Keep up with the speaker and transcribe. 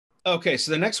Okay,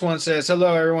 so the next one says,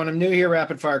 hello, everyone. I'm new here.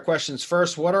 Rapid fire questions.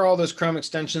 First, what are all those Chrome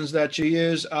extensions that you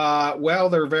use? Well,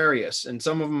 they're various, and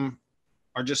some of them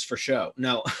are just for show.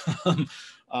 No,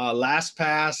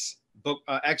 LastPass,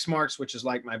 Xmarks, which is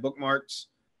like my bookmarks.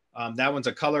 That one's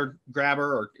a color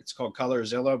grabber, or it's called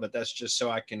ColorZilla, but that's just so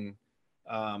I can,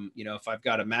 if I've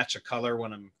got to match a color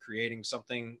when I'm creating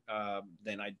something,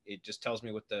 then it just tells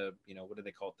me what the, what do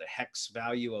they call it, the hex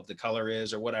value of the color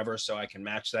is or whatever, so I can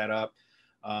match that up.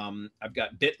 I've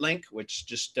got BitLink, which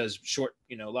just does short,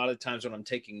 a lot of times when I'm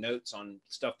taking notes on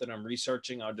stuff that I'm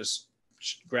researching, I'll just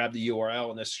grab the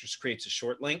URL and this just creates a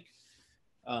short link.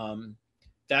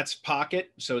 That's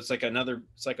Pocket. So it's like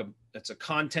it's a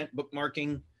content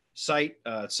bookmarking site.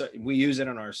 So we use it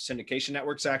on our syndication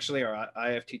networks, actually, our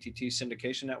IFTTT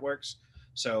syndication networks.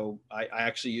 So I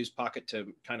actually use Pocket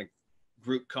to kind of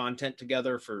group content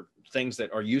together for things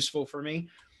that are useful for me.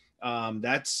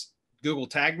 That's Google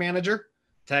Tag Manager.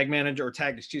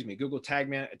 Google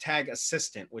Tag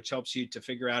Assistant, which helps you to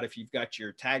figure out if you've got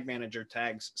your Tag Manager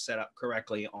tags set up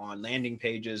correctly on landing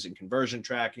pages and conversion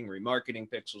tracking, remarketing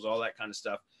pixels, all that kind of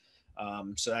stuff.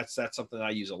 So that's something that I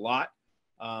use a lot.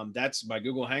 That's my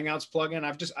Google Hangouts plugin.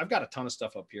 I've got a ton of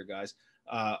stuff up here, guys.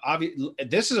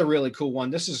 This is a really cool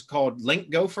one. This is called Link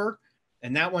Gopher,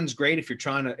 and that one's great if you're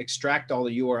trying to extract all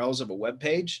the URLs of a web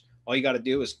page. All you got to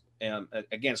do is, again,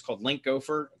 it's called Link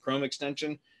Gopher, Chrome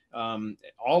extension.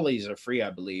 All these are free, I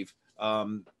believe.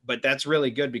 But that's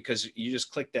really good because you just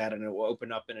click that and it will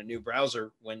open up in a new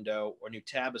browser window or new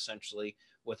tab, essentially,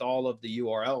 with all of the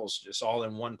URLs just all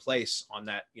in one place on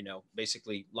that,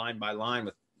 basically line by line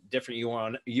with different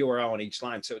URL on each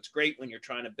line. So it's great when you're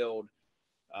trying to build,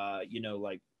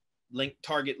 like link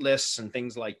target lists and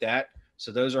things like that.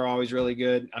 So those are always really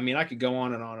good. I mean, I could go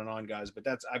on and on and on, guys, but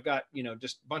I've got,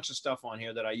 just a bunch of stuff on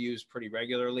here that I use pretty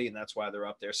regularly, and that's why they're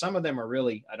up there. Some of them are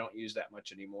really, I don't use that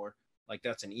much anymore. Like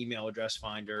that's an email address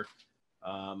finder,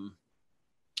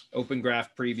 Open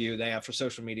Graph Preview they have for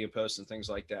social media posts and things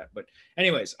like that. But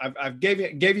anyways, I've gave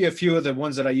you a few of the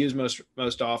ones that I use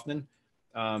most often.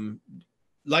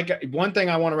 Like one thing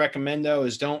I want to recommend though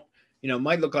is don't, it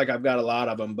might look like I've got a lot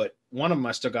of them, but one of them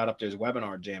I still got up there is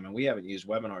Webinar Jam, and we haven't used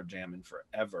Webinar Jam in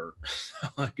forever.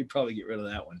 I could probably get rid of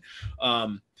that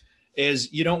one.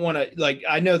 Is you don't want to,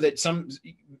 I know that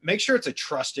make sure it's a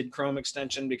trusted Chrome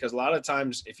extension, because a lot of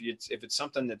times if it's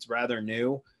something that's rather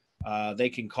new, they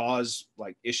can cause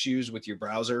like issues with your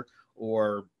browser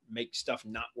or make stuff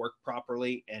not work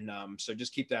properly. And so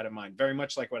just keep that in mind. Very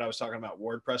much like what I was talking about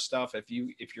WordPress stuff. If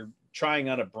you're trying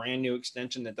out a brand new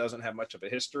extension that doesn't have much of a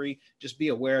history, just be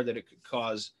aware that it could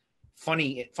cause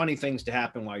funny things to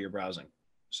happen while you're browsing.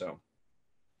 So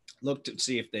look to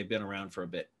see if they've been around for a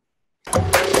bit.